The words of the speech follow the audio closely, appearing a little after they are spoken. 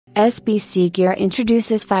SPC Gear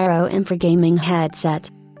introduces VIRO Infra gaming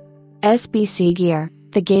headset. SPC Gear,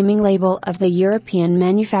 the gaming label of the European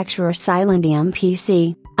manufacturer Silentium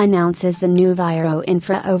PC, announces the new VIRO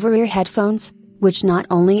Infra over-ear headphones, which not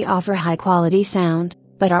only offer high-quality sound,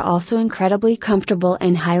 but are also incredibly comfortable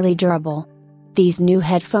and highly durable. These new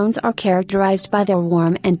headphones are characterized by their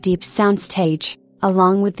warm and deep soundstage,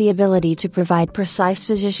 along with the ability to provide precise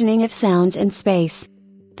positioning of sounds in space.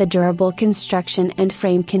 The durable construction and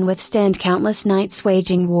frame can withstand countless nights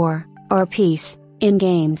waging war, or peace, in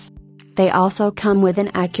games. They also come with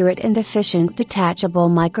an accurate and efficient detachable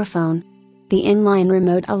microphone. The inline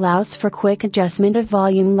remote allows for quick adjustment of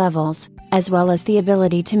volume levels, as well as the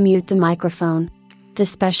ability to mute the microphone. The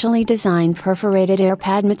specially designed perforated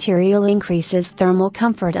airpad material increases thermal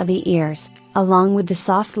comfort of the ears, along with the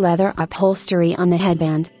soft leather upholstery on the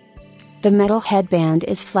headband. The metal headband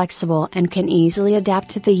is flexible and can easily adapt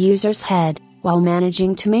to the user's head, while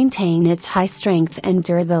managing to maintain its high strength and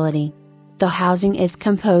durability. The housing is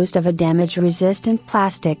composed of a damage-resistant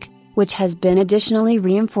plastic, which has been additionally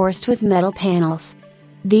reinforced with metal panels.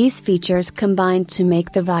 These features combine to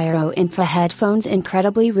make the VIRO Infra headphones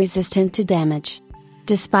incredibly resistant to damage.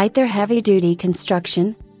 Despite their heavy-duty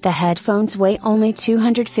construction, the headphones weigh only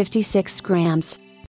 256 grams,